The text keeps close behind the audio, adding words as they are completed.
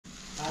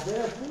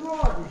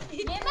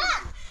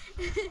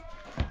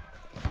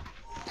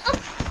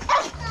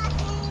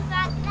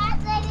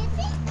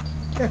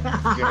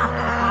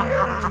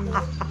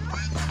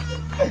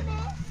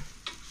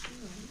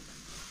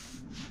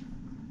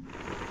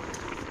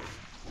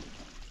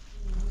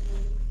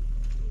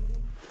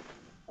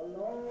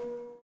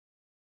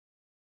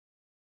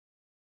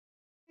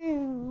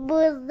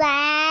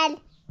بزرگ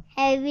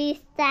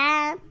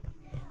هویستم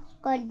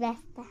گل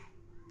بستم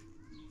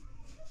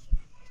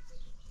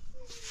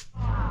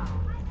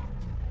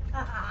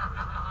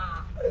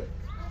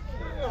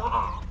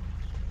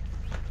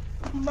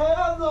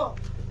مرضو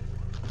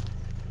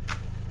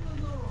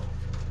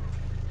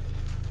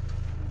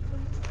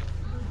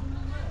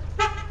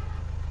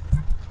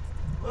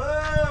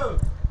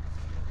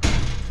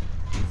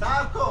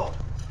ساکو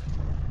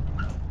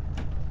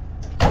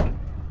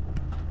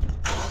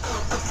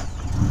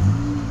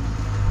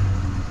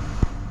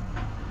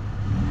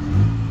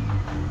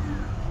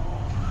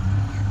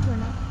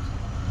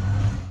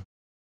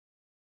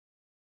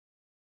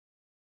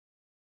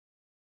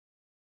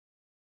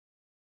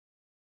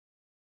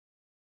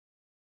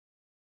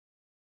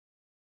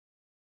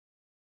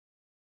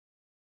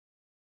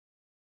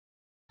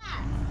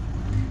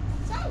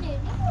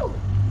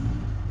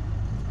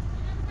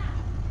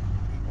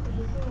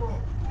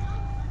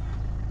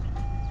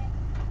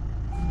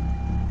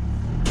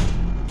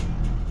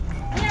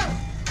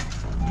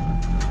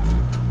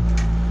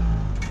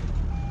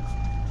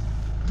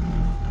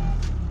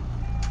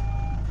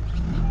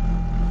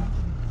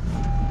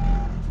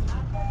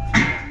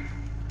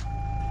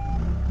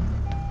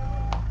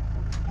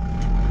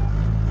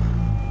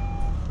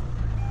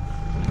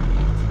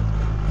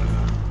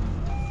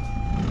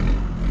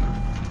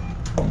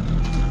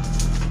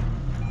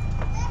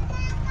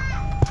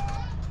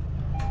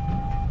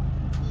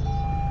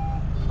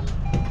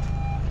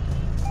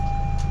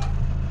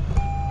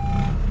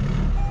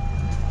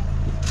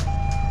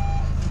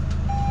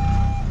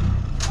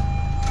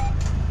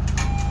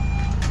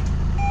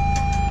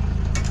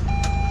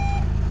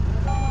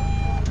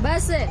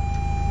بسه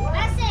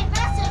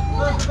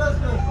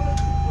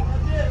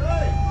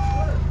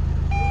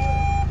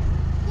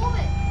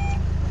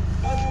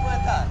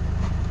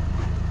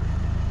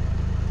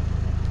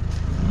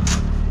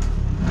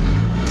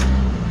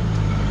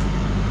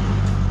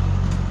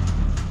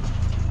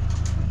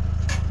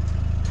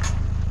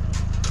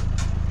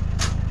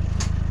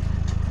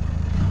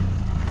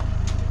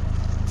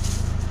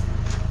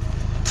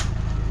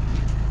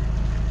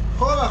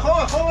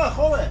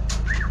خوبه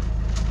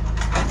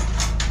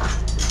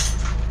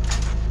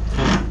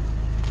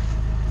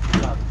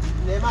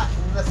نعمت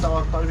این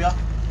سوار کار بیا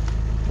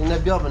اینه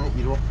بیا بنی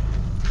ایرو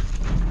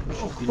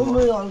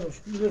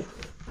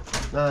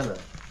نه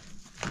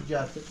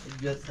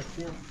بیا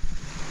سکیم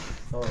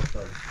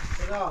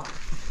سلام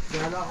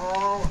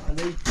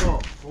علیکم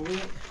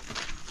خوبی؟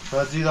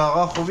 وزیر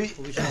آقا خوبی؟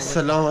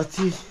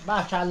 سلامتی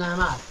بچه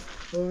نعمت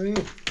خوبی؟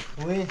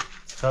 خوبی؟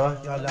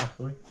 سلام یالا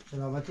خوبی؟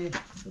 سلامتی؟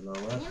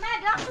 سلامت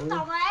من رفت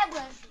طبعه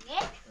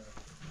باشی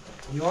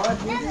یاد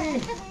دیدی؟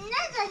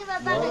 نزدی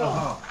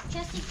بابا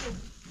کسی کو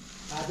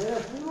عده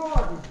پول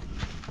آدی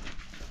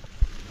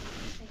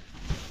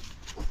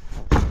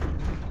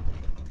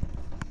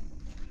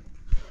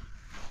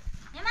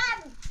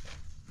نمیم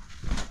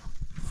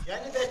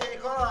یعنی بهتری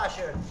کار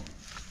عشر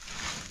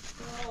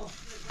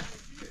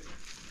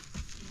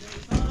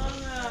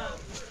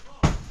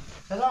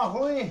سلام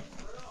خوبی؟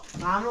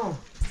 ممنون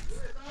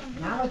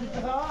نعمتی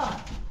چطور؟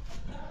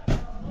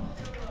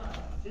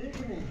 چی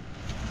کنی؟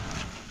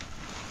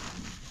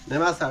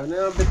 نعمت سر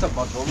نعمت بتا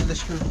بادرون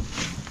میدش کنم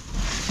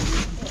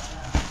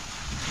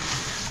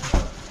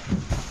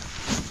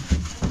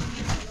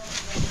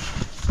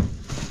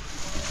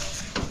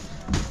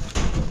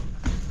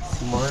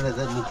سیمانه رزد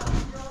نیست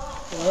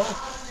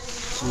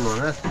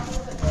سیمانه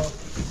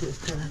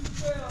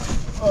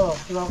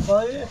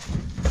لامپایی؟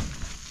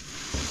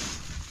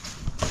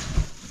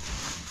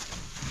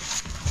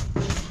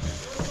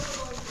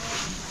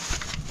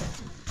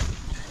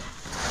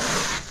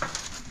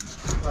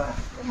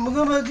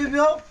 مگه بدی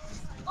بیا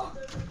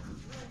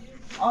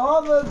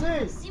آقا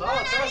بدی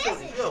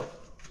بیا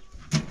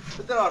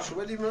بده آرشو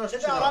بدی منو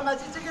چه آقا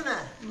مزیدی کنه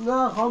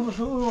نه خاموش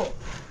رو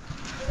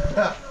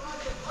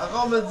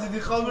آقا مزیدی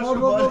خاموش رو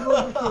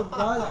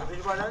بالا بیش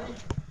بالا نی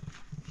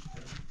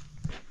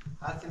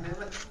هستی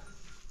نعمت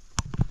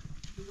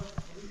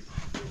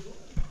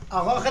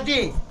آقا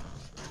خدی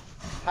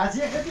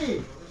هستی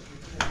خدی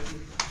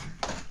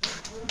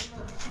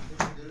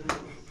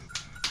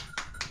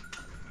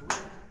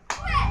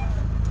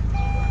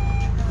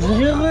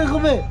خوبه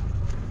خوبه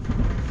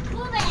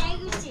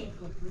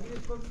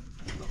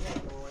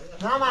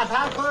نه من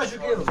هم کارشو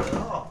گیرم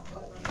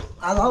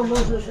الان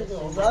موضوع شده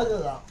اوزا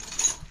دادم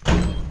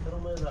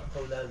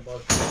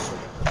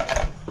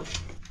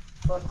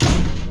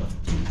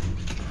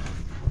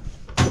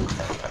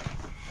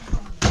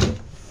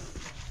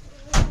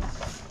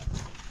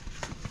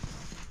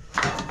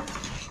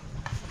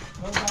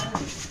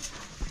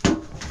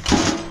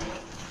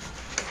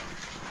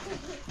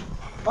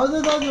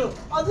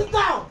Hadi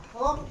down.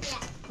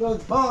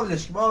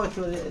 بالش ما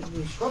تو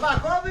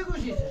کمک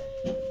بگوشید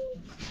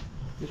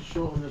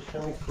شغلش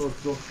همین کار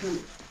گفتم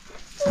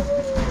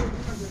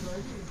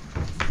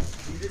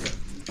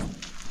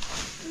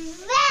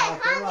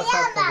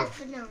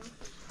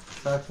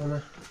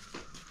ساکنه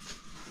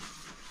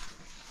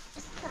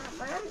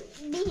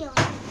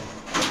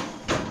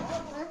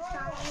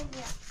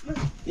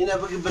اینه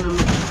بگی بنام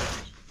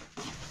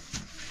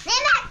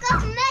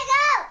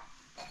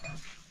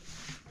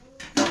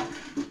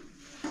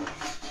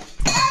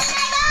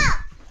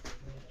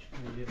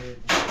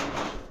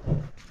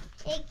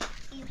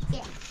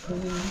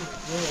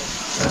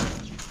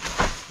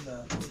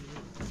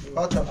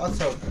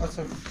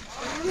اصلا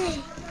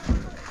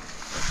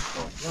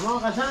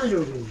زمان قشنگ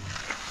جوگی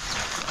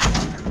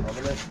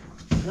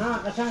نه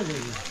قشنگ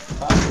جوگی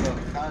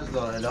خرج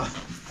داره الا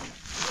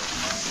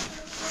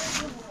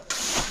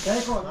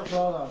چه کن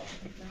اصلا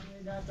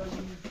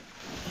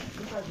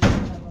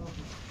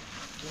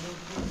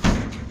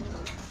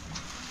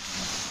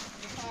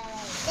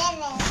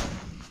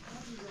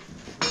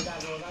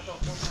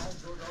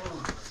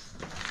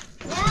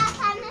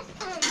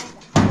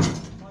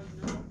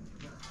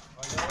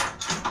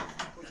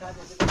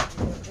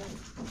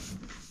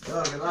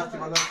رفتی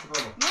بالا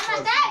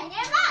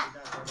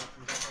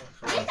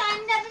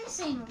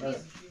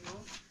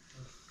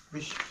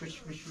بیش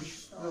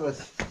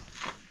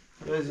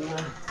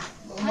بزنه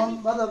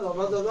من بدادا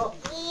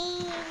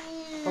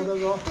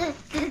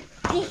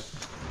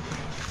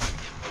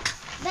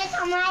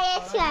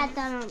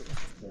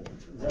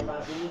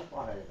زبادی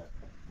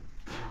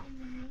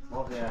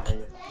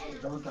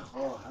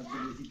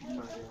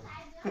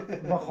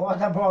با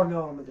خواهد بار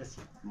آمده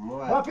سی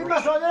با فیلم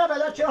مسائل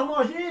بلد چه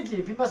ماجی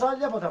دی فیلم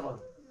مسائل با تفان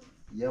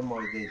یه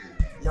مورد دیگه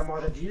یا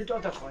مورد دیگه تو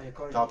تخواه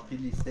کار تا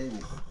پیلیسته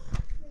میشه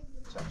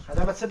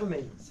خدمت سب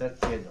میل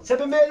سرکیدم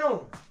سب میلون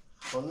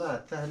نه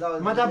تهلا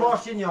مدى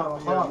باشین یا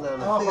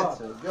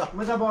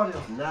مدى بار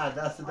نه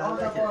دست در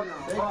نکن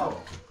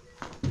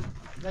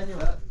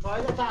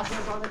فایده تحصیل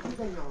دانه کی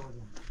دنیا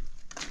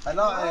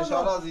حالا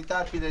انشاءالله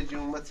زیتر پیل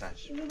جون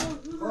مترش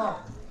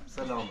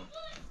سلام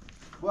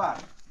بوار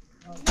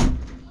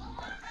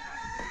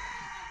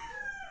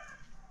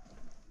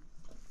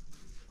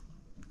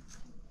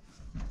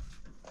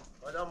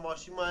حالا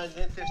ماشین ما از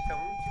این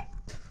تشتمون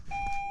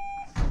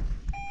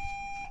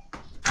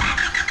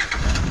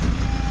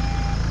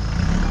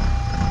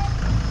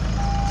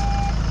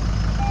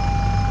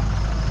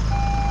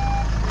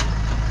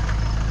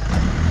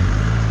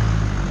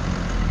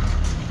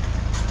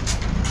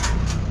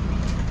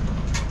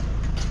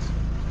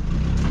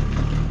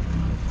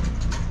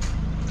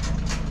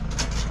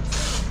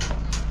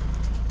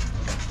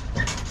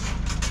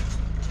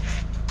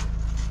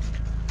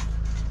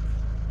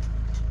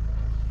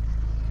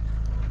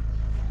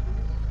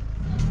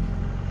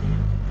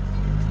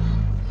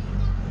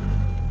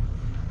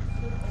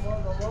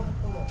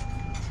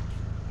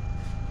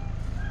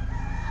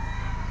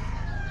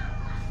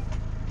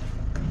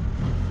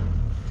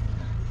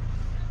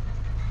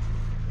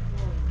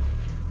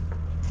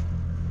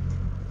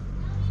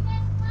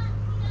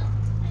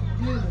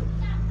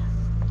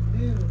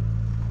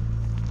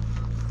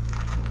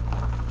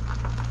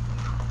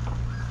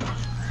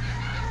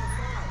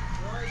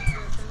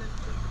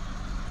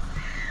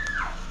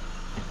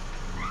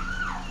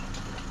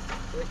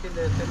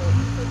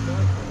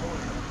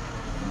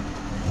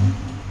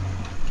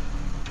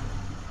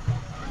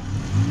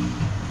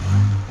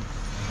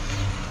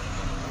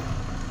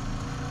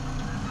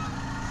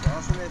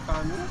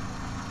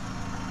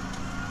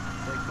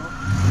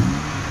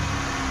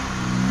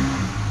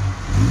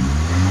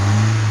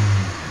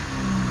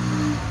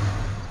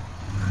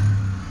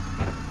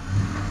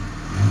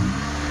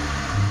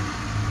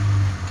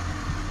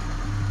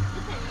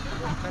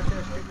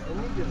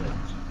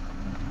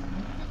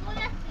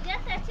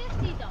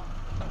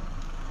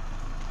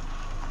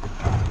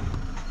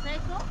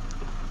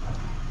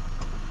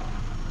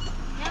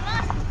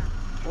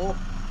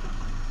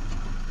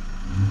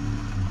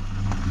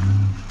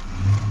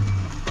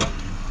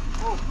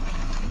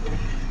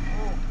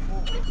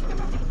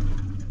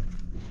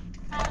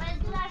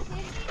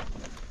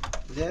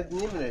لنت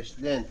نمیرش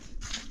لنت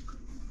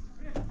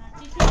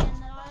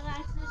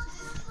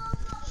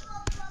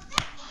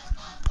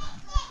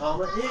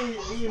اما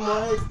این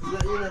ماه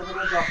این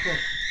همه داخته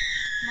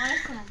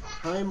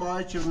همین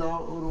ماه چه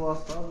رو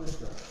واسطه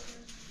بشه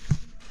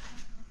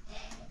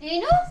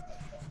اینو؟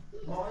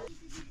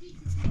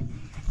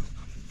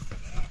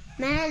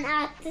 من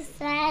آتش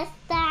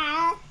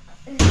هستم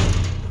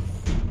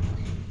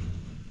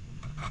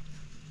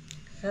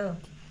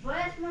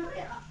باید من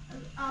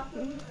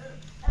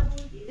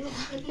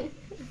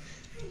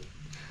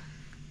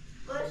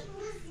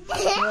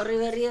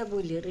Riveria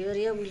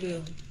bully.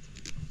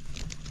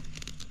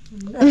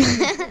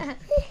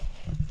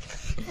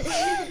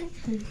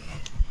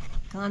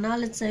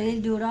 کانال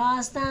سویل جورا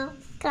هستم.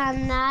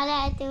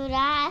 کانال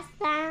جورا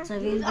هستم.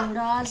 سویل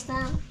جورا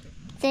هستم.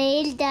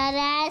 سویل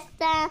جورا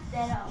هستم.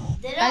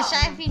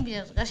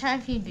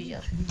 قشنگ فیلم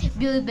بیار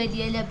بیوی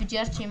بدیه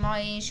لبجار چی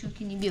مای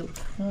شوکنی بیو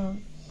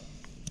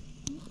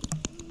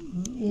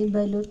این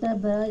بلوط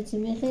برای چی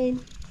میخوای؟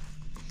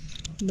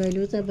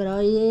 بلوط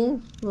برای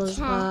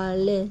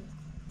بزغاله.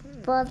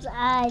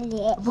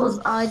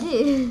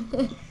 بزعالی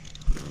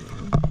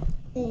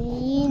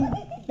این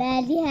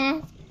بلی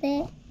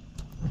هسته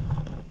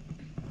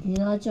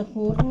اینا چه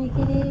خورد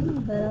میکنیم؟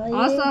 برای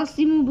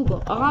اساسیمو بگو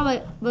آقا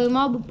به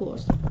ما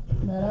بپرس.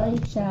 برای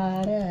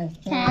چهره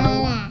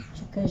چهره.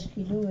 چه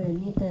کشکیلوه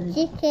نیتر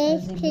چه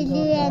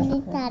کشکیلوه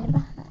نیتر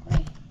بخواه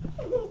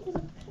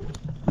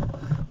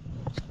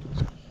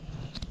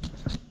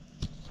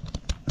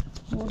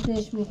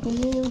خوردش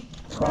میکنیم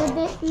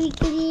خودش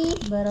میکنی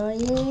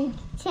برای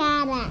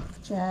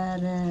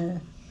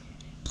چهره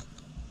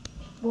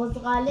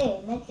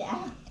بزغاله نه چه؟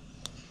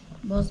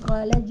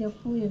 بزغاله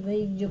جپوی و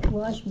یک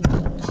جپوهاش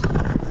میکنه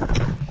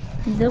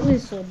دقیق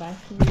صحبت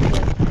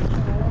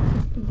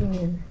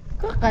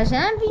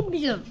قشنگ بید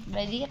بجم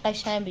ولی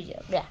قشنگ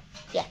بجم بیا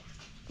بیا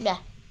ده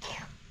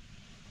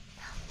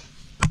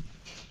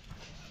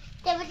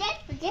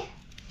بوده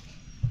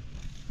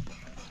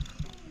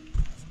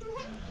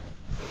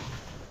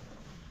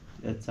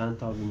چند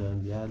تا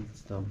بیننده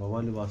هستم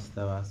بابا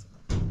لباسته بست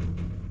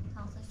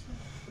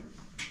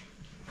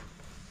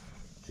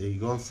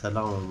ایگان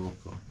سلام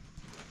میکن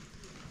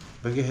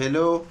بگی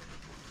هلو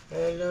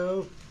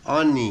هلو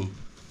آنی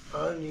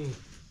آنی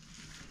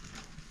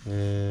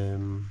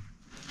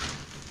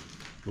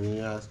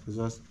میگه از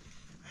کجاست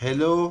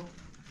هلو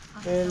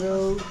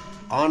هلو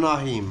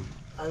آناهیم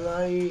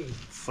آنایی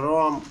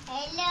from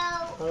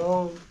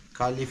هلو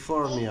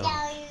California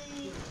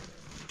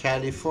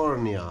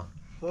کالیفرنیا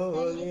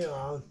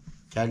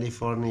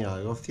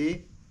کالیفرنیا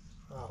گفتی؟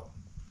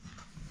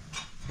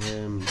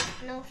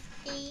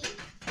 نفتی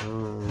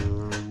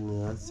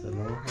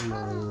سلام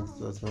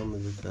کنم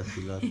بده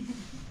تحصیلات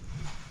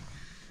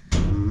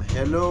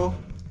هلو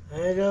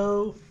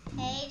هلو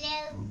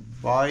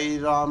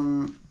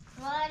بایرام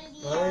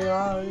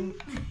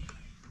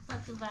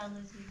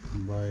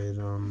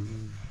بایان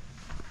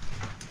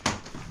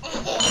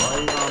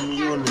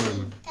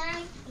یونیم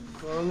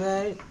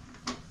آنی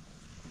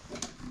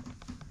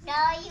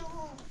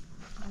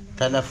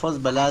تلفظ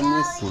بلد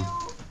نیستیم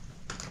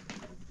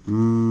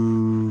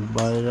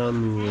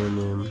بایرام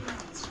یونیم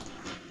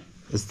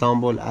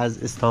استانبول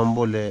از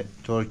استانبول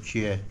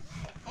ترکیه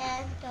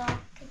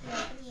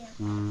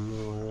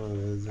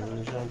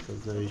زنشان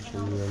تزایی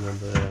کنیانه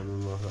بایم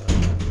ماها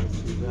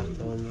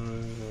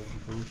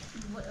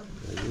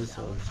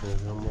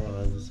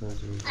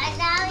I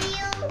love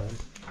you.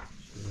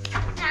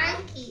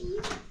 Thank you.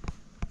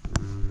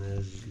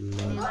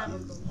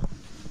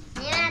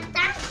 Yeah,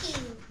 thank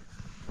you.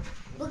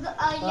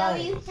 I love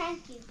you.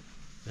 Thank you.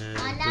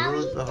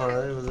 درود به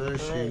خانواده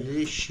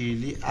بزرگ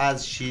شیلی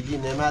از شیلی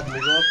نمد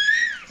میگفت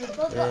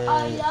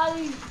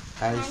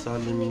 8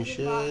 سالی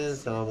میشه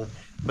سلام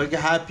بگه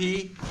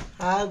هپی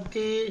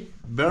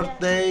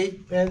برثدی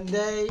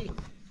بندی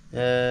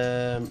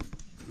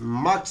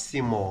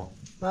ماکسیمو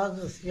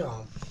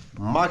ماکسیون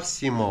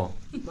ماکسیمو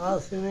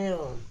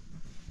ماکسیمیون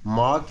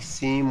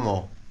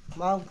ماکسیمو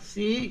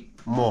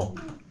ماکسیمو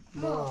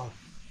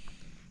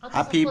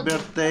هپی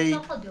برثدی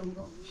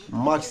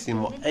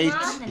ماکسیمو 8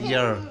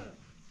 year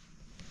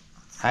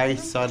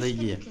 8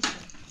 سالگیه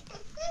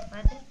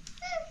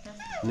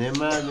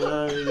نمد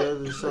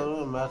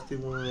دوستان وقتی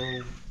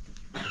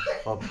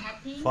خب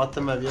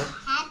فاطمه بیا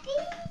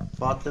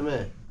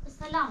فاطمه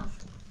سلام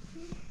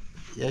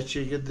یه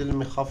چیزی که دل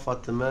میخواد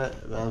فاطمه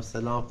به هم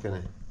سلام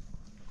کنه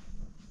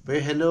بگی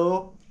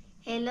هلو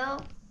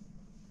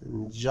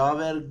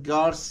جاور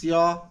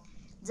گارسیا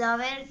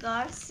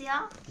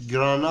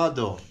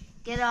گرانادو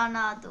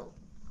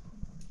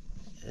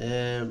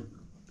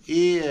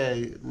این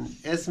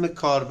اسم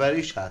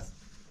کاربریش هست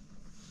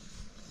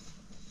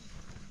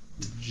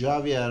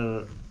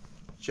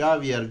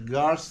جاویر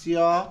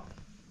گارسیا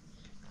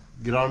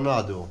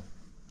گرانادو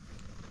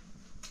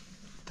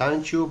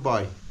thank you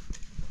bye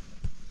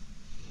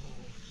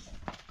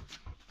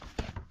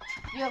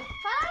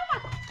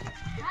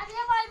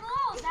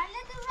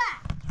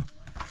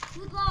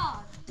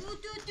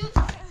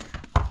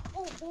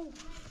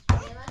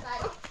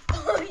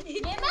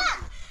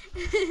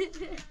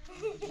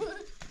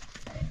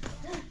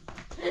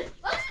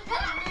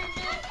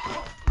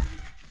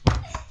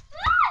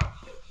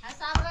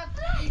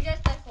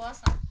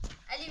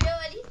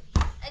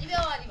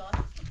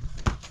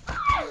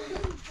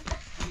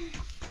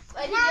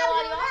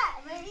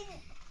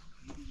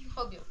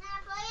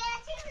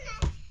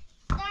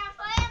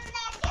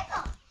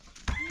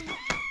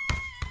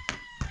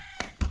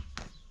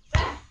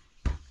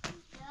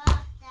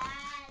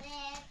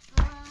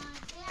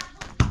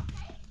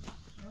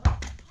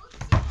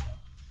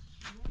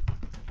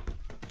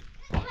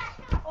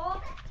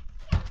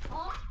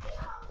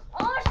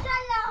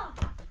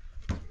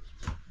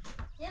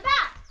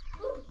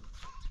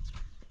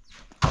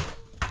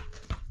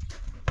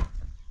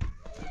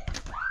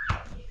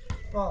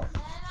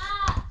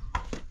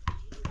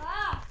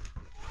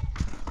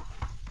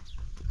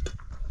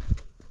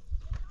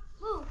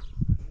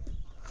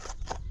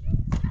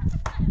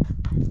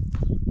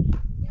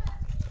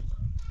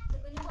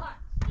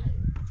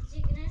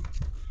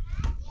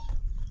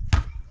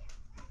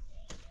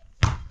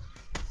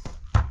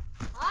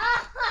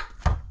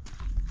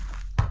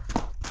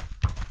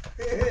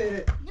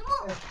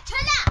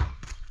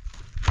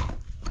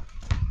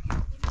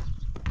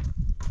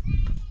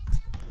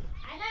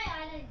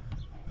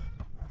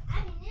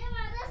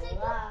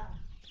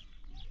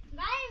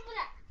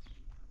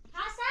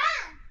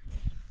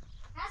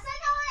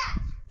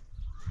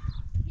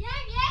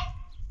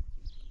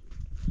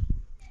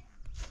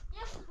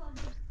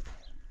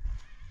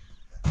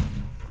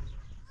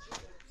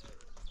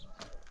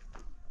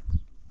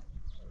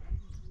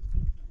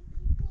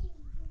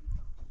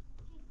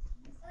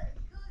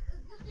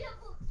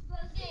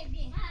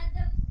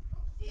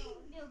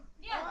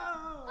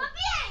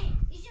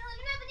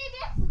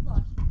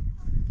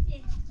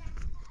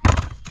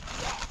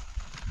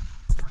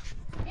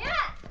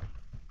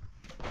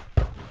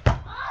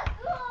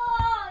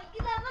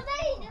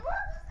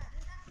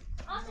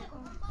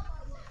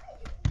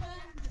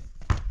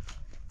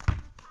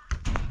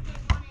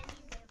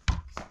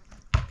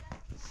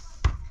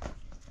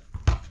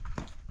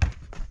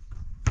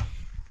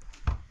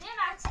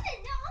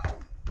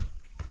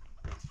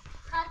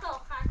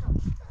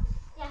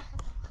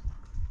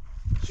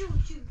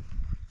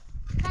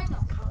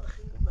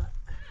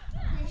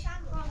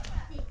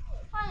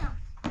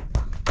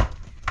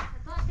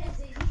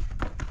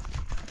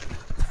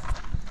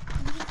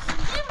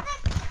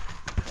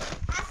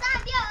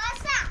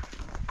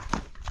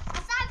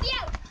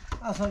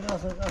اصلا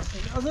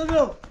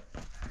بیا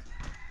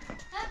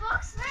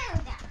باکس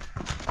نیومده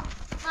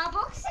ما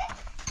باکسه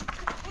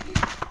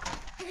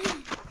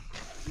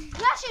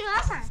یا شروع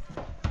هستن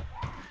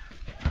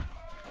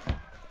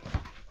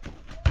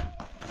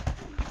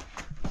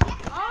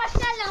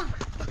ماشاءالله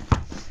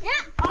نه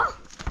آه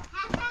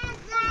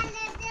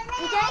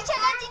اینجا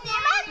چلا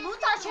دیدیم بود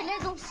تا چله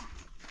دوست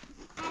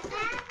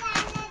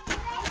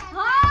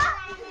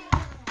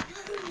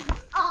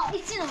ها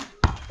ایچینو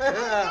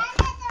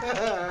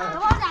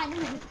دوباره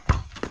داریم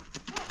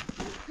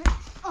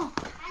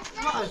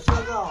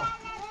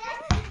ماشاءالله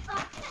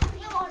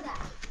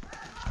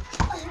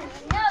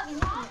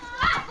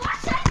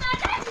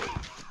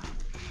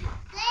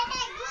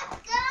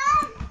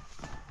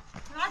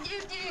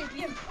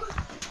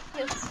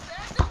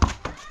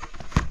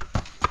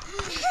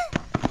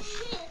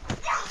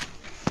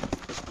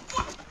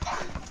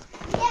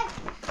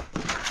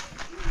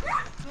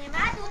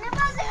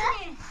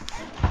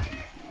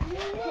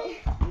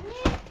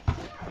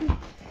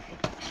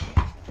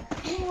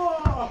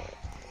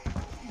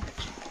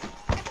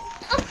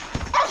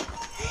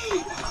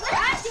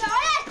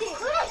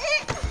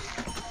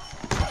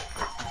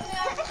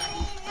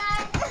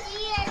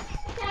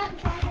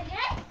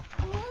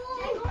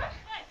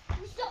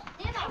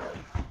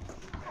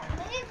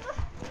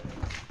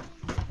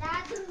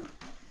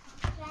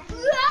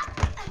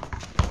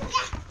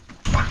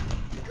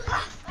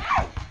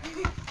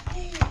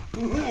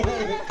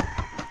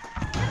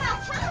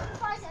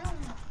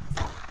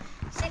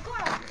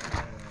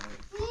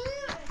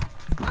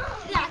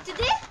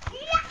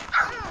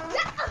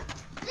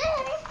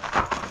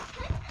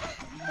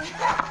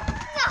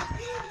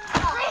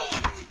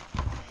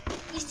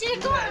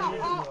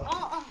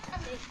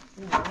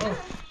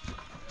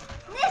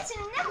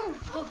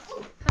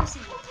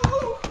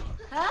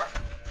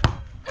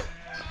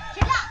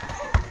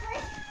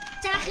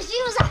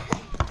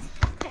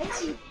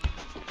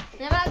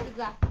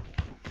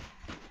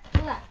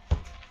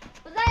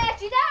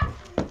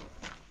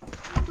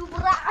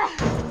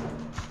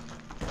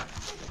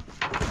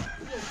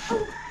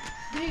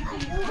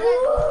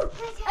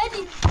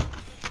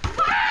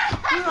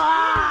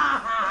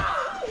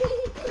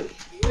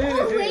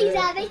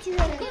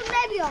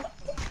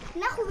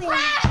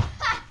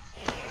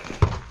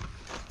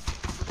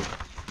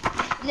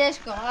ليش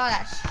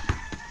كوراش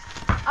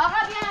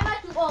أغا بيا ما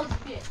تقول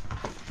بيه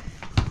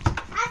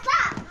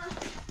أصلا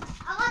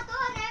أغا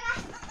تقول أنا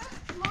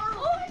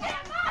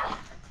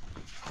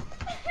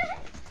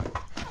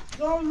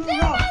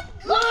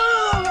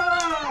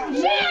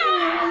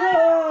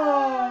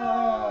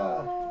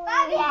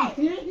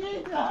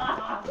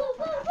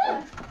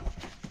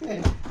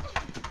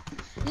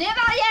ليه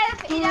بقى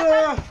يعرف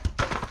إيه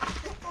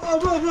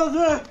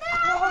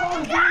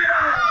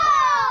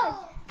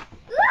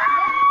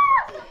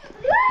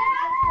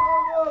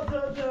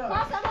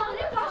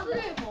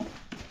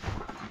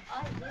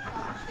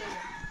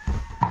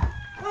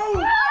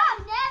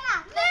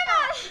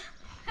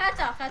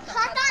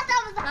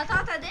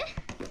خطأ ده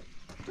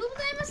تو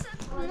بزنی مثل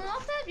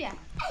مناسب بیا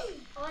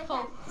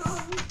خب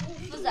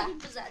بزن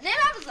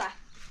نمه بزن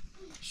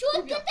شو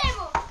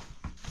تتمو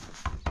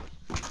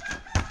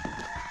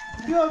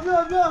بیا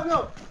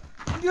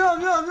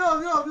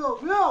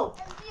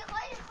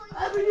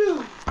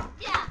Avenue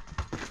بیا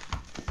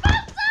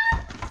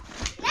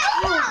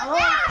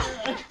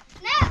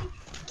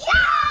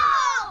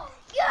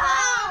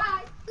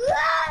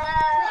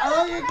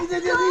یکی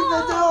دیگه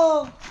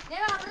تو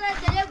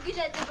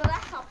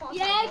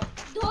یک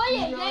دوی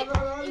یک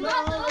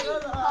اینا دوی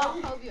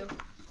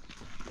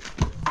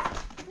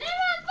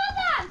نمه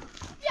بزن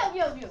بیا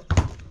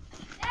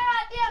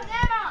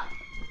نمه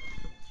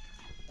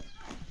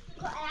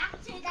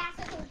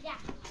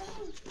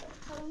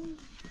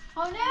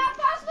خب نمه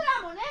پاس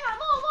بدم نمه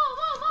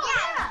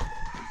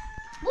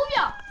مو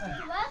بیا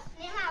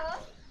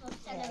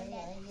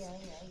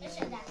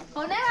خب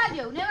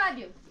نمه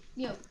بیو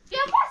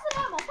بیا پاس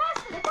بدم پاس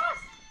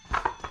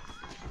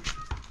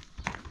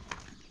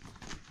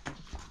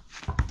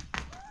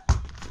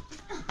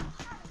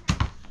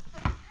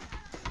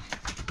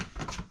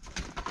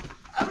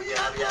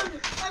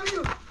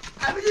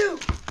Avenue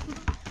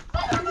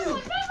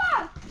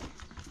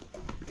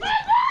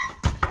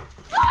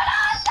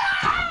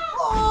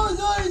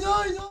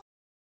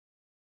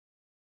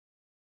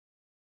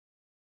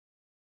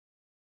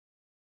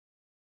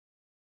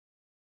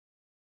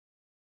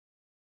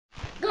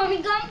No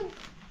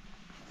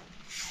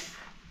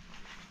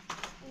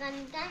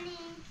Gummy.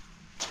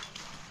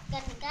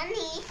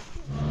 Gunny.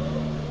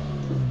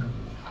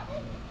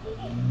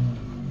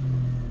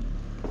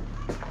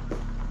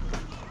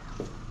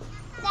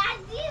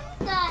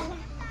 That's done.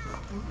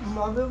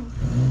 Madem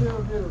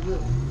vero.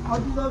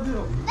 Hadi da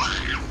vero.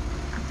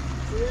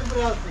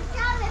 Bravo.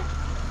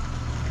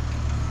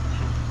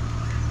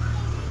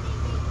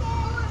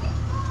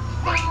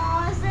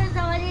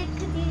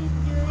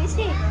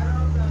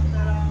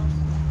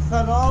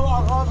 سلام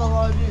آقا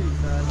دواجی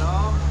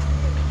سلام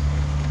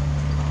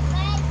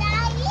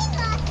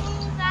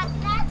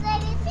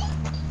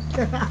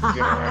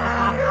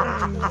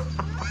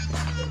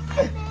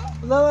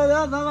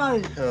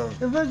نمایی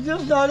من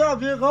جز داره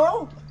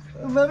بیگو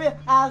ببین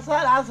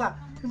اصل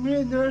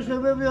می نوشه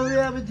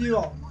ببین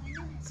دیوار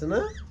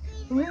سنه؟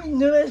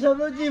 نوشه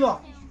به دیوار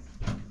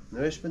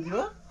نوش به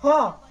دیوار؟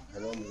 ها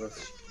الان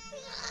درست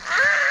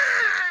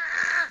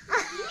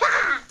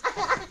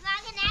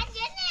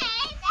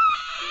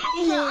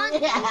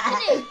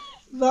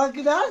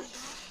Bakınız.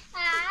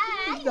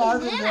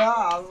 Daha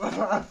da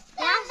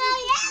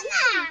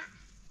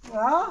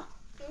ha?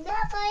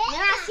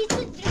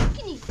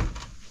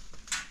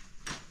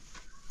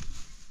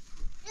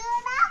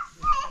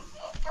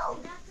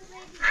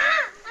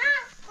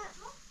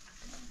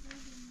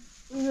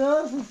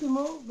 Ya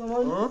sesimo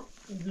tamam.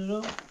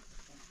 Duro.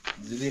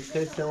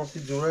 Zilekre c'est aussi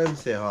duro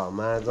c'est rare.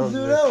 Maintenant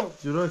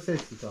duro c'est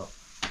ça.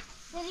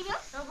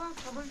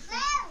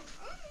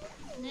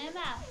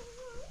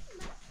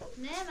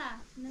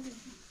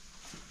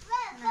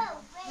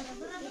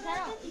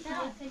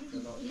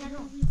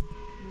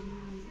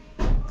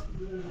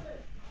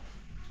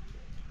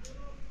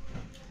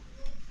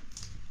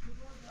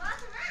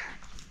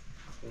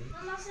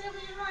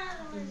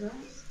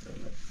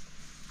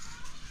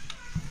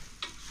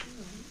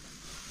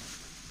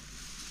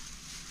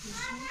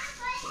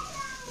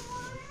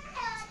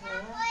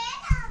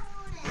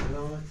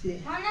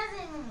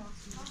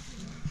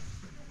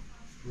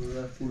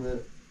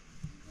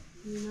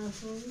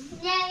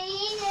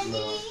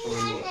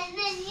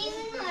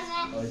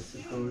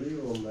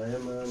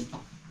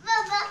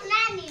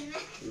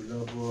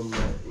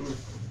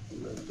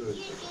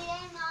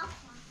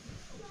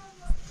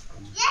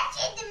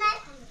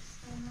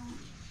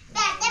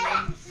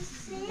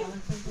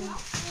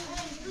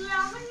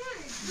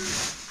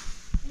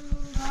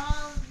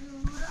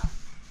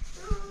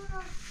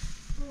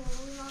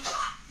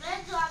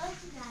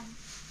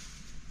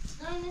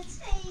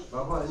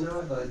 Baba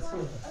اینا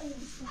دایتون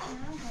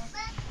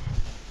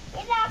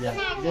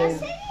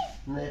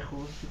نه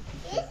خوب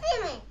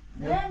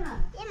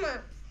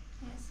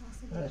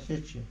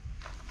چی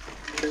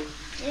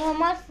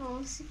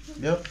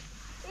بیا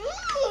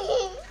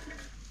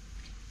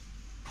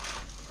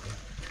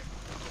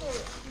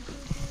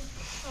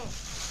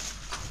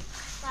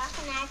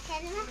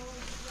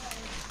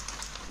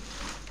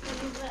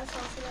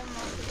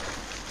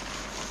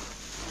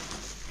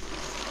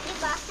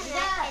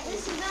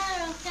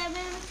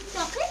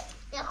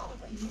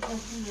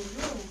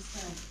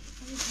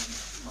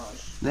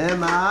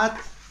نعمت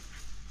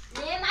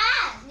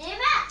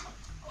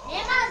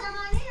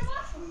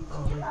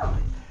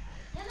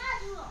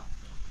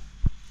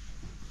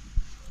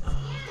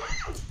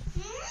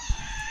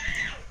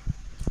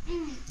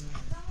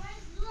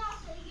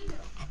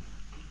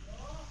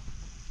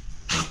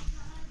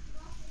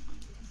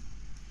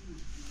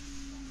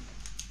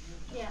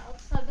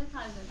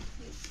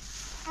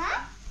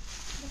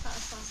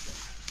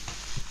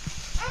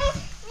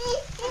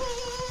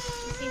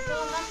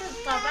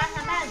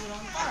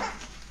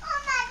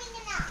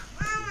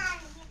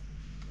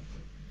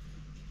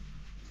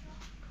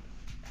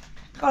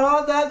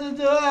قرار داد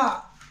تو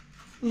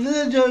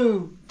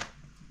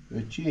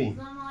نه چی؟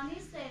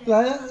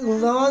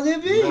 زمانی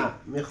بی؟ نه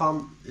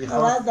میخوام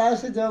قرار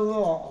دست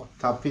تو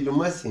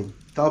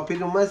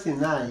تاپیلومسین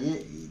نه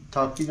یه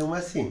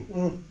تاپیلومسین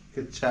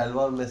که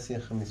شلوار مسین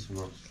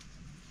خمیسونم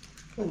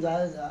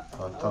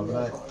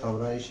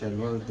تابرای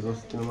شلوار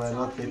درست کنم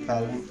الان که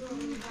پرین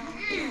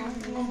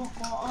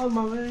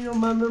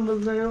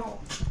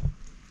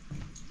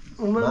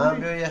من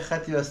بیا یه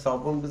خطی و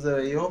صابون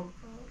بذاره یو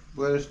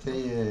برش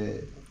تی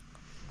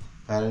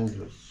پرین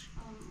درست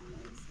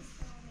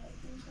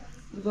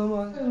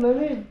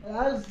ببین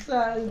از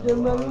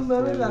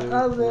ببین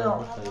لقب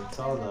زیرا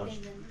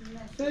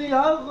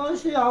یا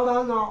خوشی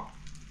آدانا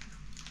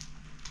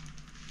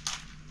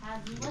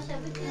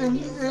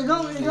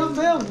ایگم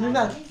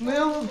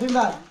بیام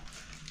فیلمت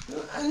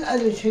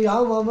از چی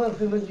ها ماما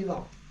فیلم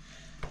دیما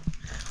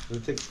رو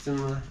تکتون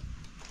من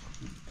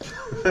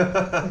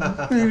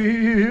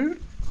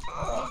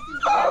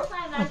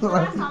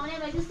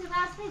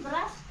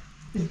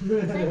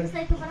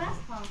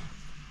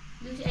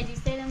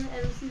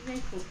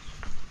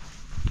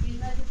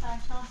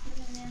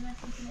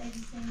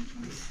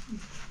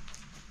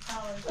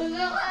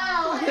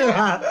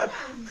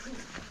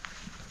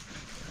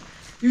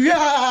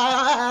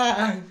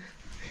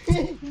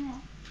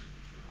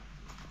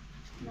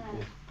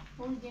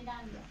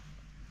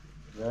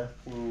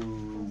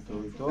رفتیم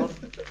دکتر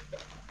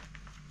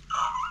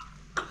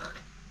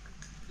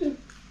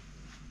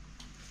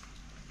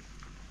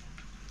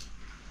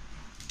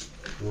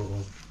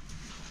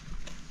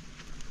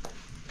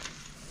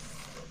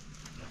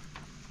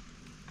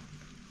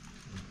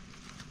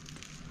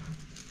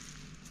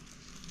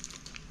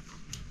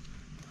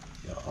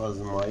یا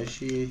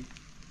آزمایشی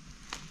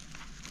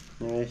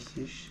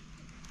نوشتیش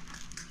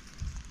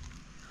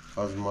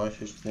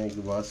آزمایشش دیگه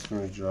باید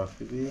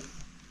سونوگرافی بی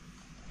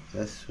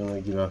یا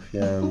سونوگرافی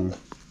هم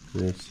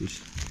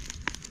نوشتیش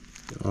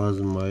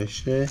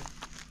آزمایش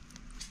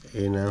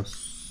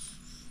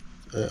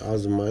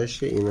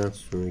اینم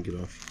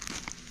سونوگرافی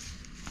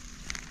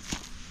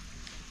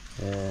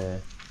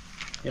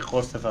یه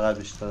قرص فقط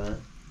بیشتره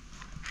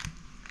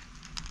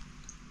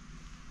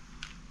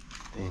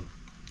این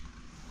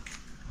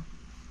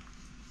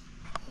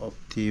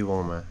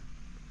اپتیومه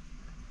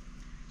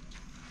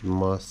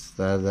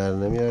ماستر در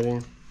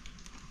نمیاریم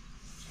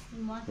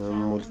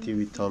مولتی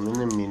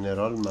ویتامین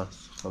مینرال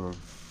محسوس خانم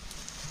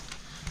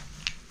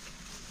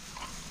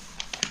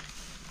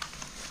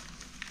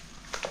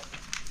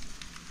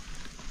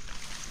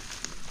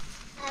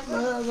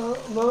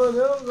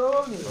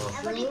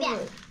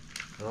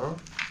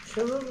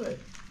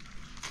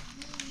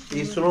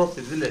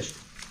تیسونوسی دلش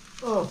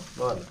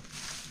بالا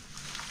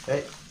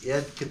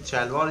یه کت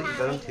شلوار ای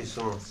دارم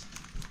تیسونوسی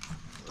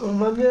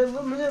من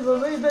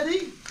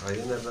بری؟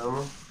 آیا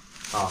ندارم؟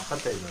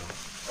 خط ای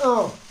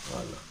دارم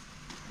بالا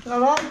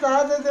تمام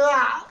داده دوا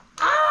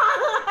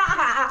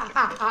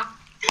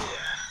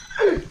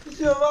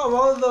شما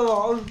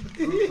مازدران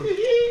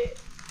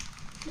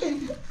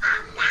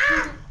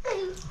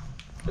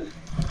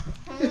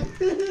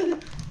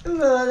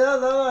لا لا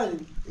لا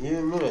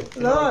این منه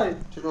لا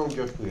چرا اون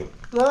گفت میگم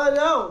لا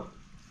لا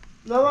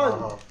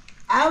لا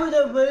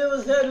عمدا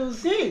بريم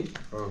سالوسين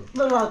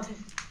مراتي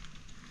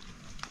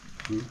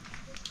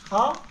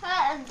ها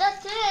ده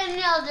ترى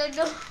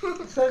يازلو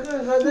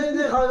سكن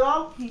خديني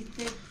خلاص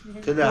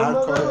طلع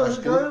هر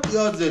کار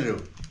یاد زلو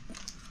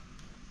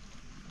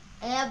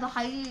يا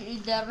بحي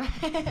يدر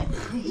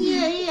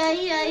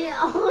يا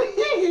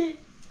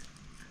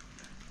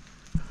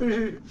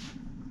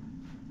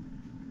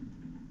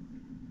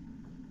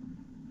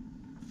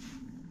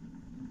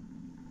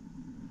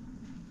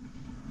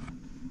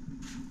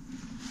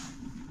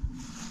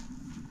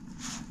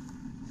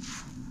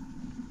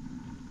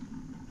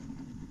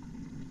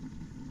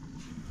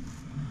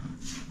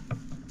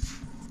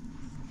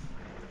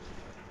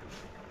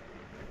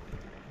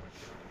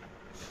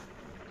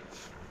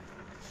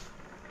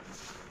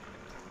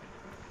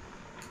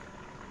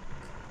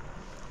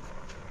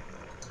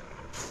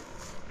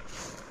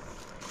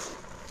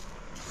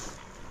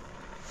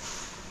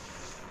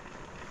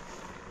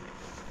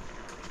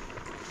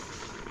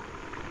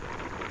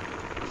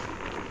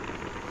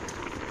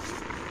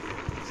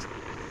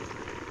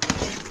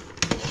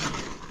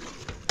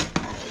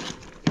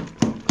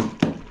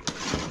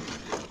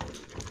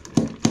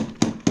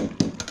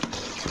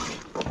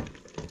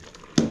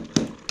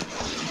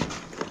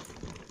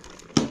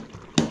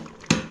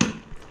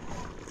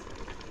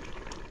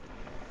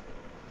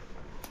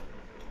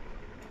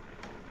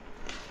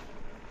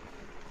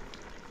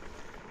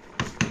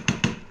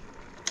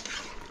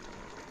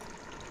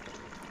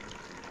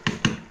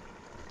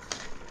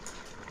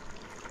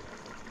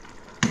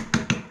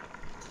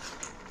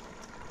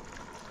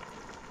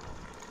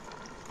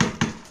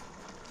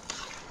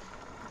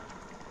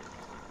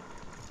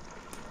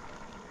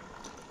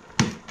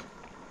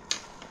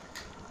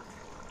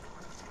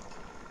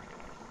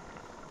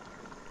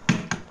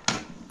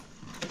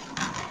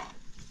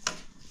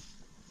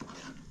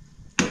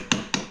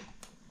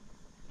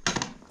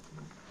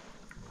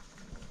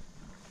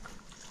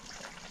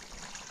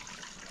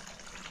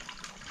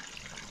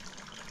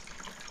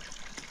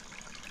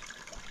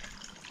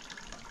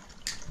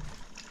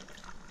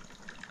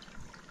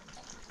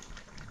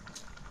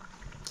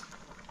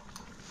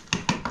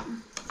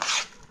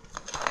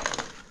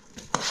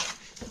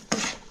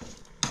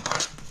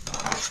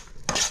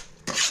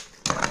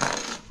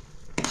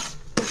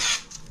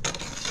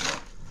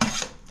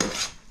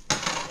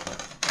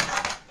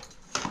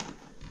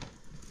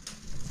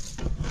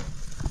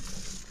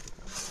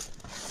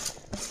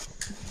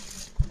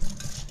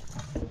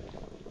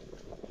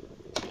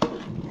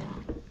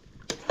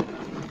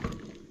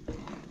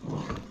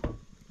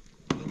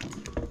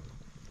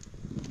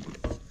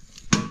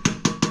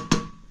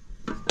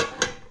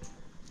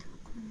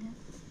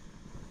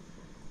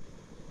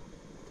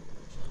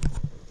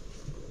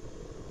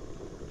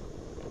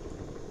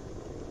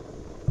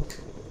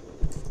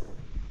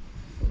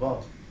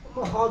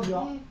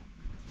حاجة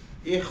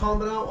این خان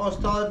برم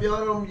استاد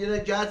بیارم یه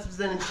جس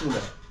بزنیم خونه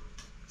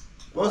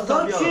استاد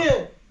استاد بیارم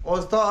چیه؟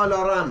 استاد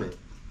علارمه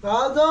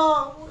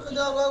هذا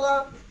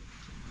لا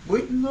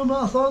بوی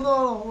إنما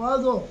صدر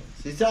هذا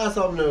سیسه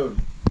اصاب نور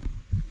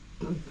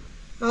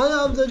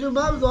أنا أمزج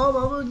ما بدهم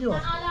أمنيو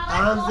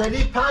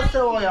همزلی پس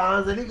وایا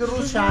همزلی که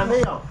روز شنبه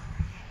یا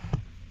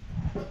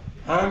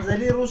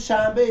همزلی روز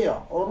شنبه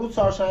یا اون روز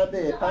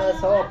چهارشنبه پنج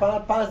سوا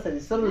پنج سری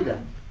سه روزه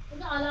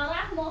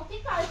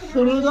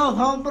سرودا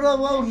خمرة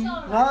موي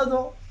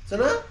هذا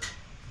چنه؟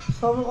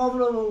 صبي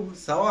خمرة موي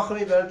سوا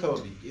خمی برن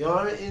تابی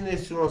یعنی این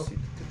استرانسی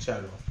کت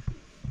شلوار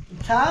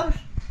كامش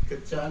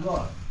کت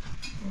شلوار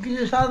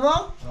قلي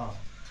شلوار ها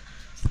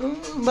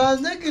ما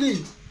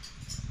نقري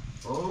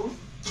او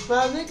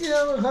ما نقري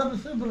أنا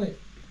خمس بري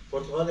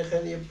پرتغالی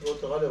خیلی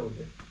پرتغالی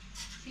بوده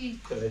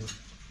کرد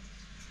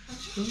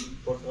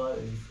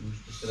پرتغالی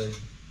فروش کرد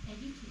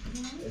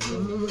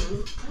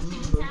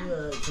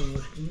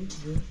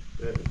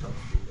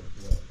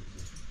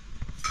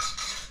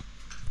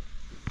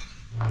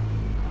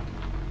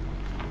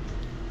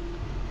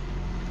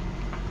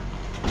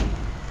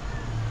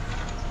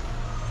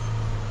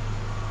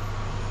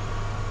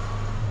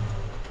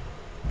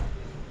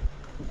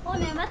خب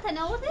نعمت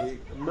نورده؟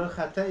 من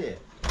خطایه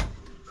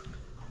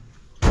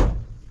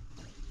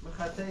من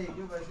خطایه که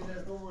وزیر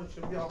از اون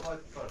چون بیا آقای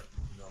کار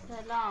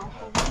سلام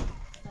خوب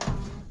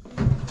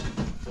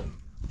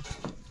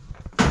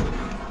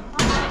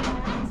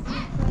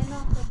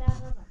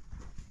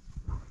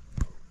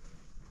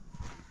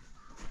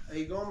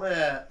ایگام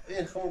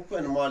این خمو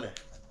کن ماله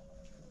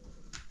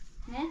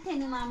نه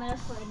تینو معمرش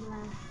خواهیدی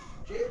من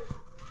چی؟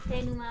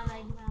 تینو معمرش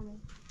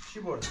چی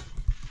برد؟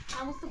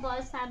 همون تو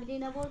باعث استنبلی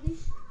نبردیش؟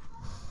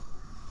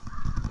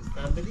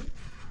 استنبلی؟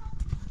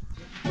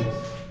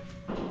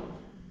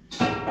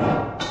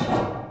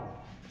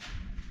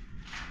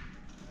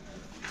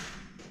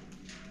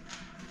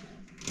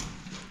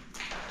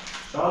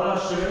 شالا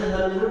شبه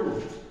همیره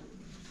بود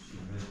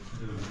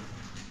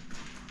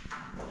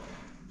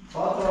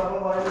خواهد رو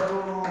باید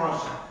رو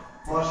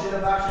ماشین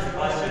بخش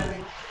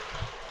من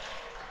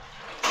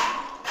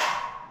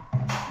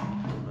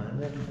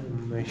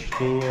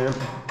مشتیم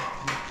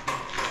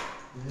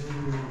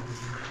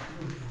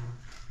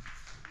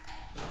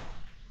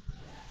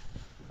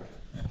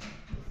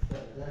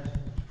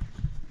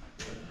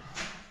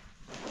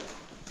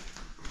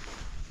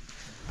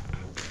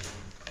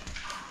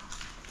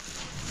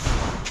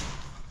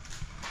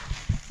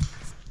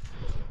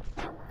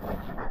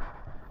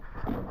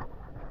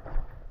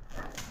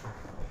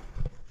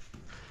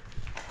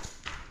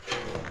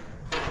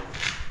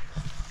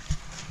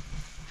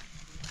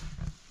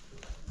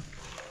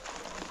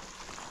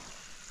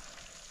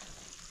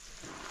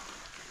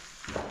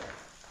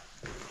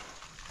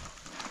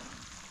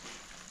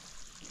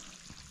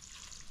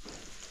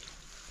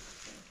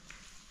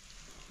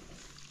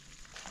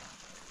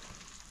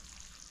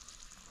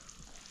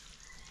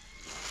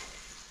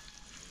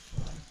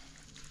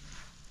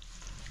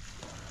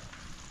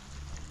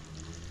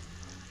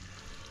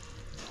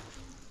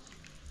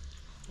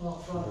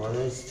What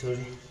is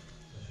story?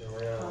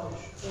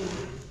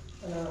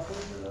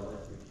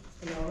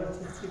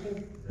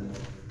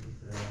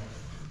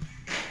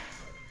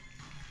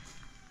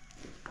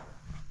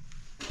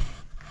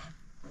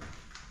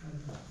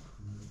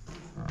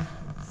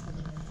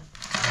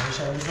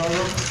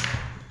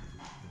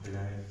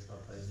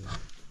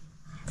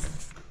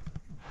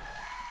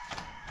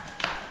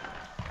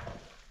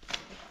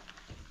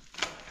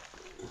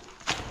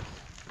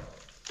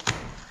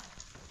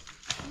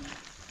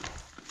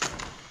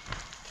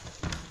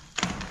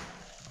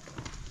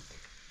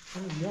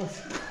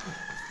 Yes.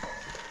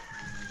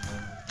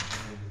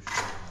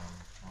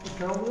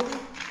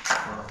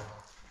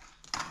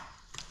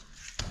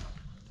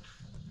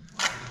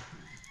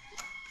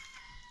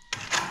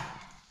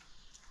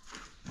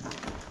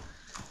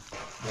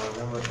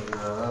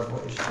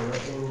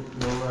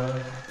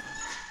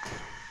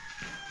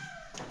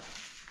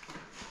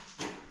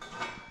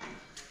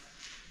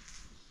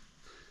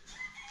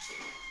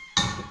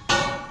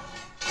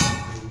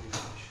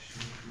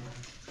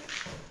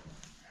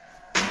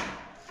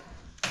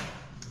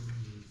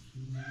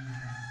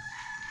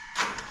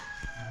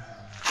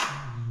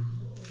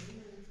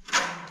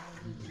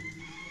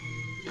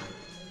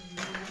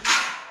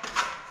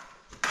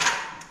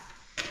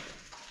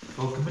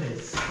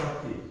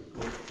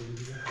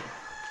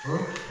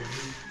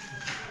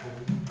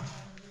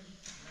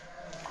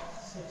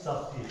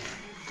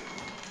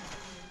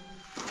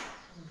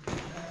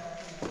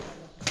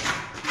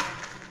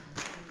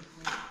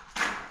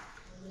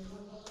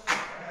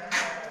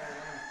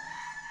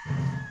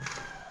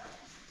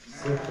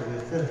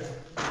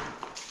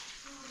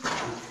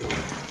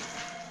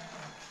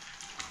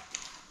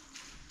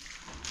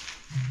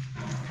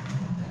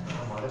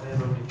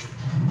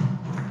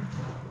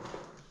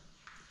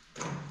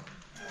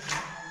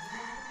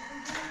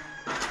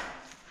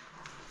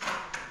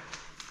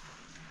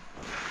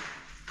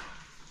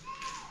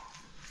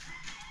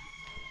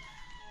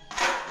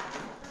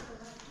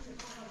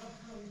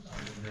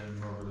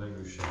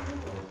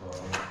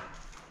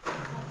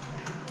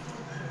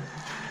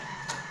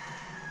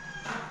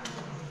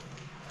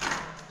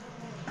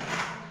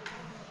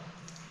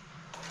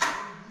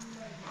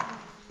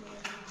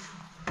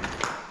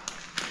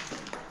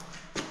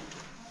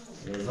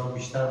 نظام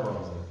بیشتر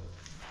بازه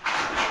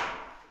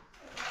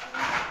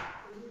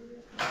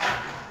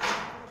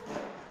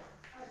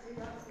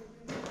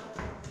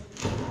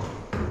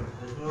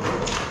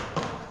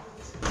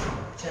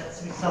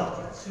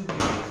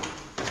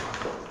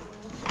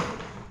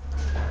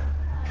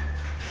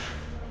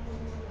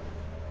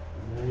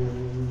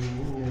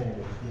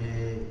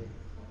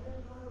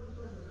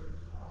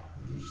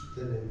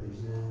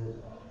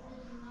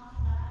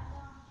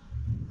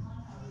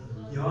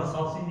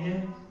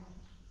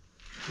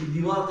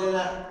دیوار غیر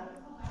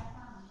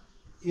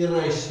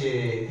ایرش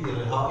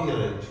ایرها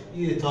ایرج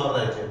ای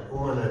تارجه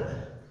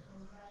اومنه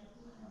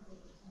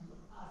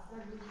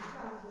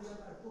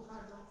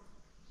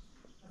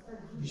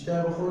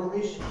بیشتر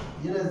بخورمیش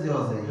یه از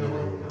یازه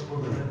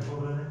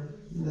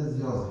یه از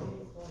یازه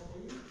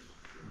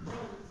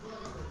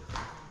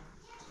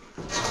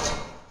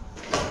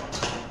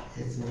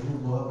اسمی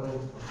با برای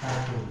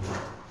ترک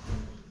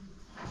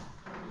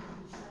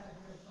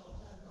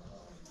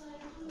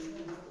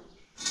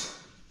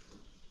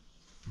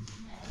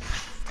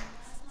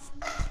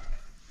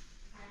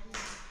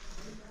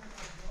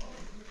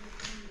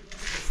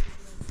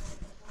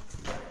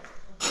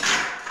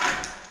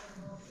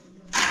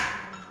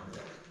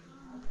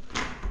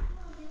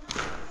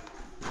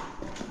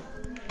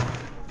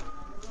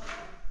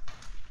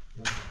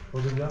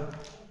خودجا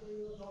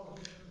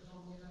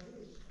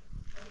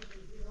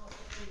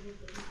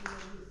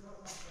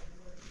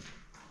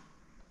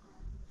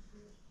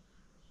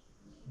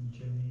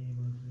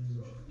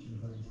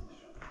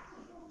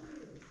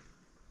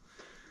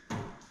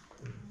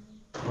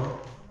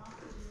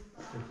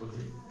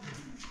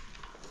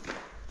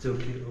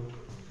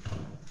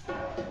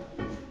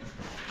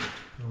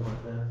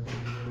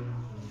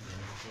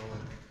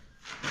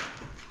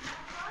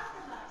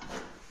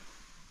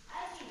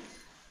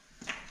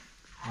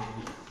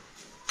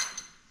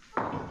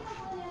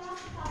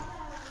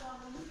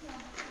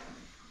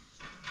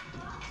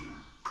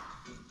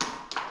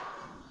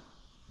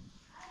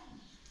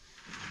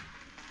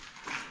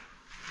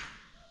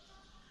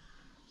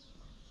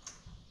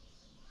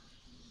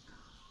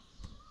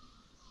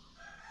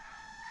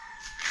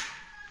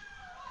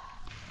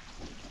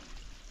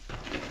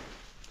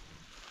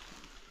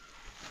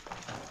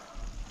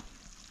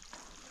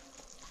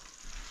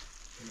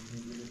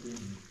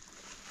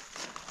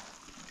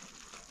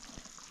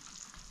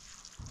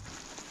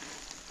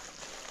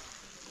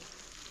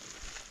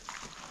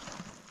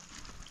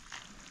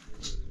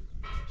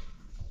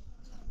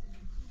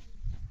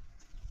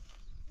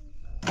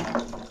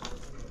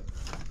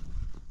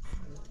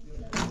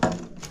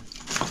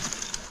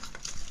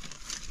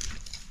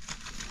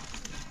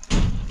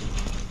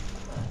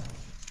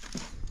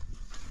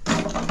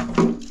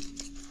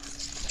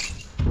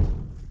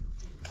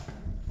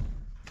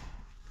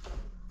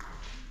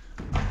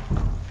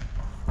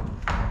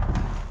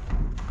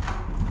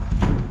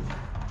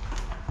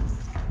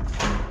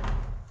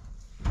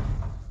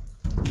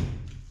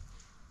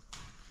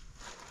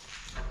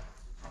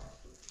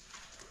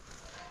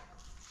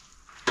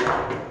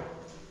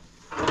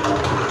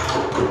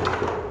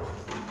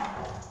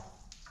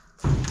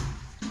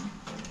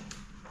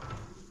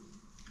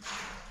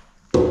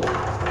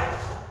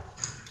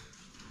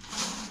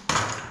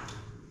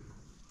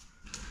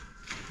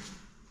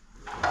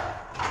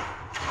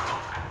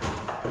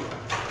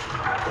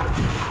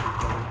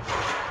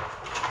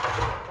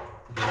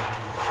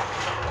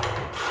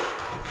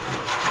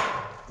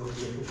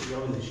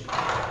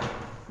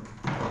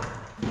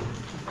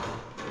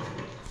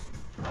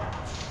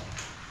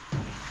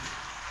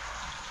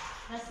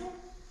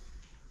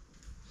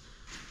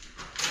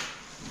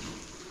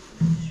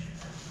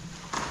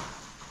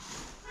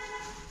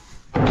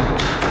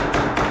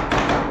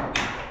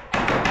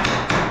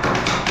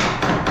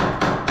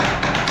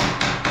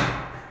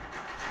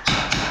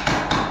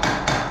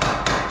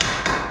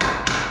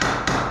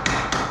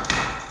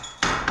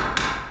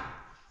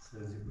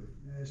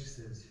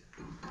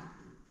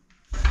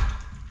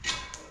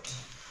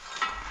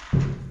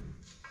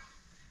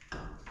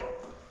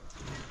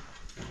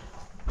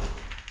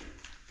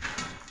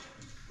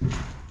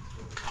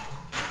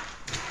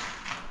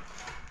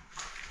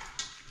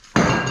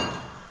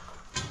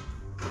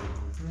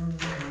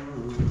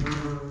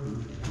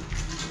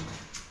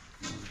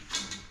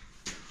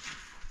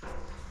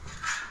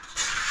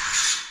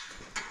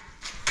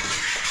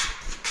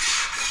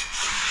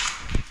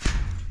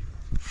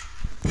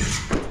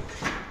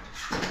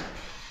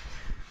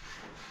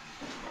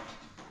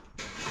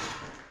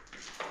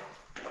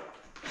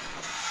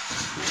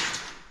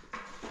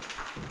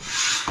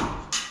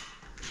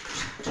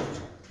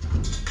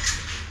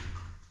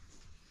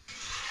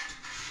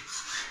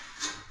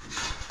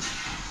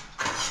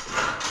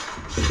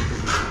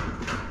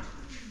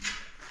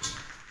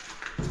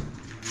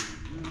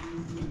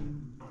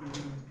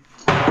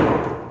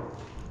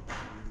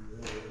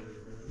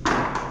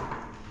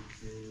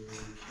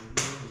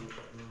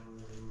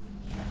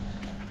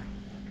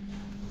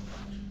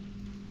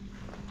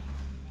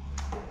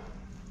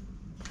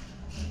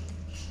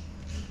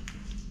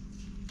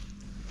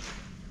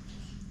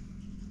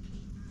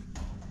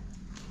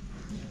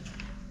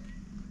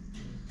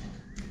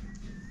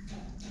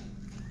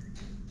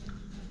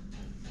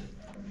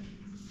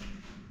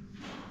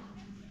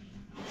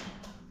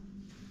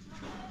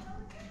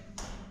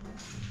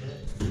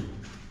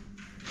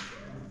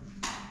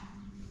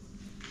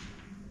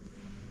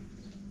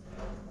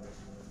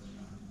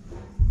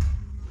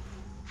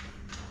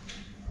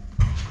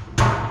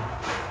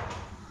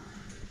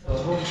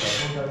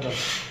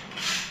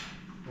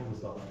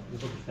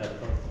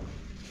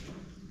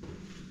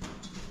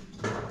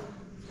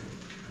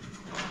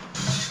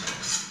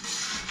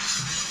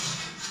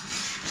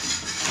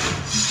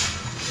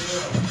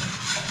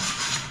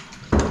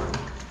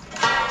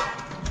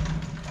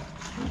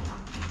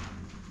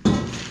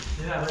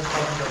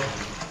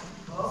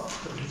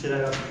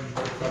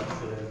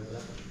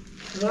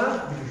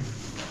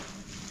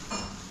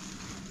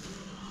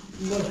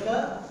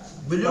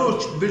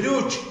بلوچ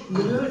بلوچ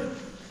بلوچ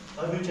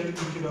Abi çabuk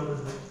bir kilo alırız.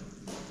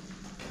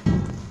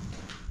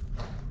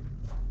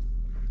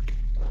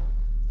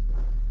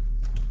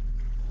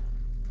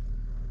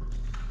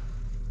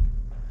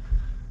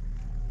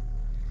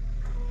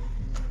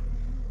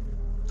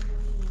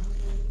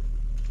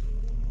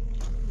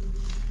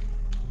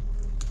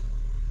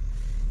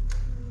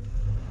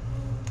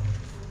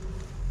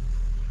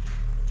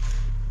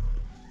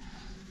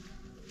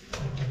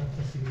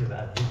 Nasıl gidiyor?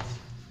 عبيد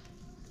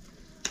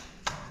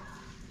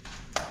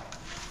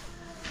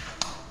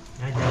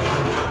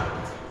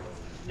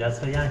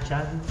جالس ويانا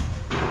كان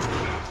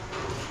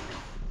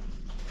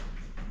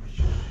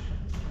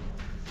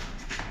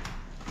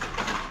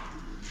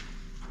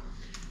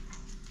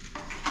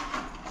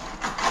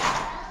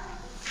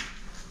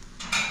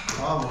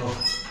Bravo.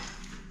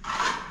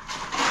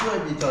 Due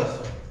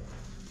bitoso.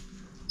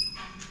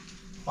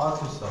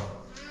 Fatto sta.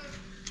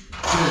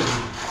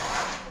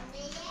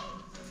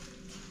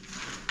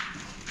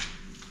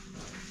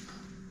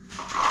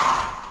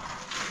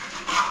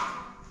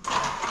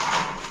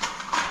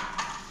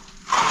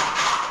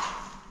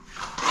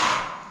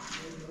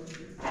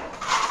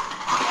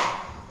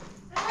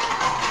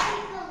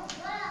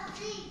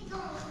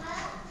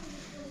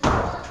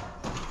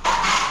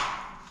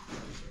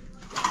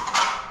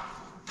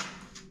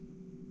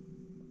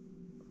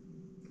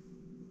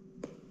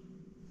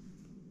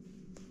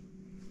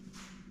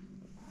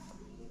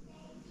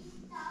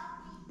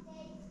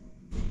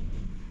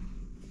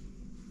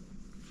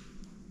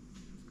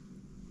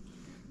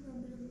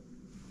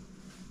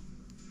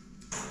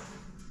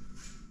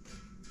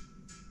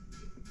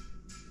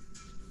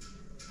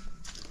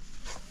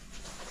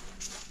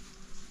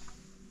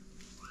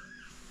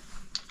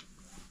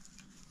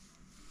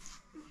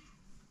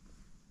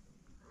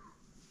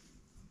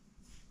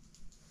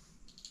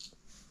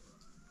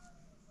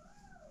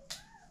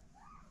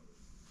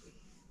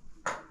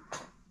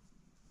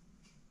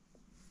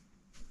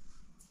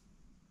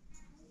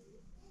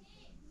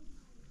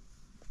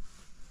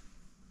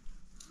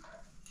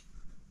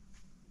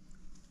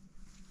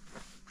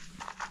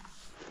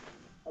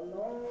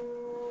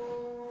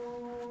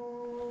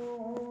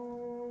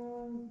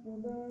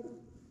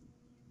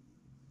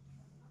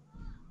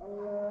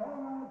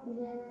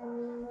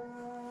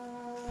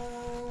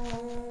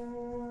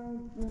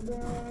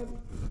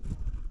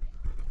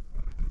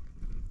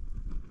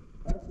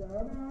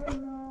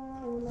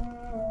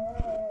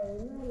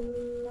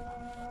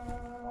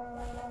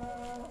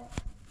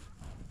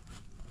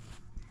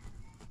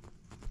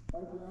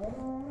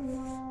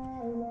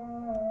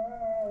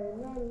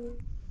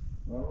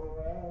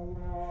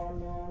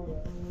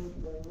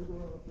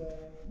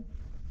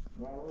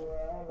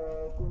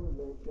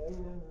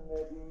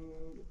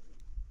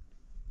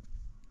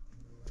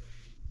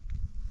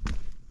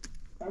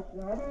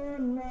 أشهد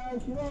أن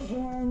أشرف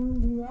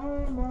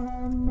أنبياء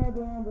محمد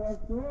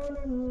رسول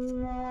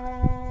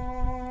الله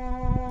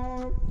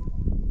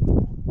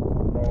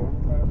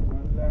اللهم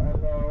صل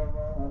على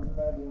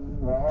محمد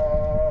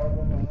وآل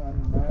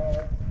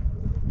محمد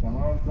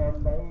كما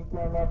صليت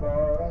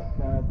وباركت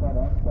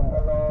وباركت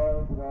على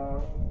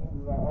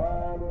إبراهيم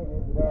وآل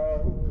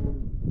إبراهيم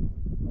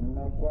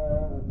إنك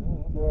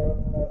حميد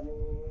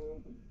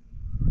مجيد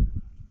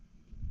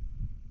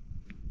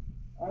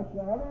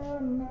أشهد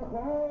أن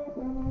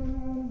خاتم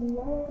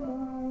الأنبياء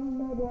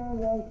محمد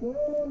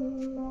رسول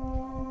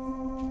الله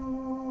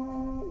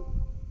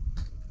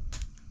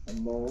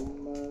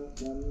اللهم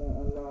صل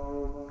على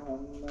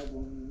محمد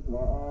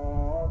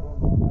وآل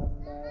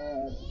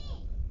محمد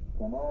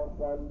كما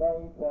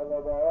صليت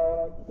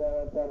وباركت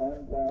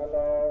وسلمت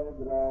على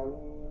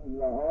إبراهيم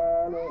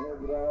وآل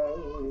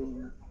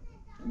إبراهيم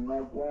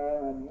إنك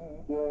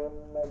حميد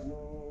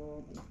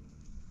مجيد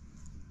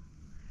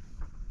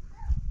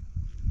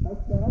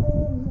أشهد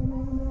أن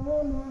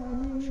مولانا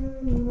أمير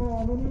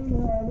المؤمنين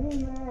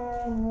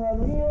عليا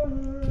ولي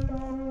الله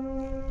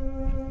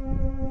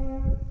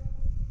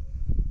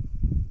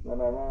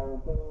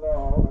صلوات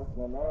الله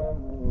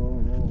وسلامه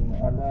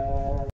على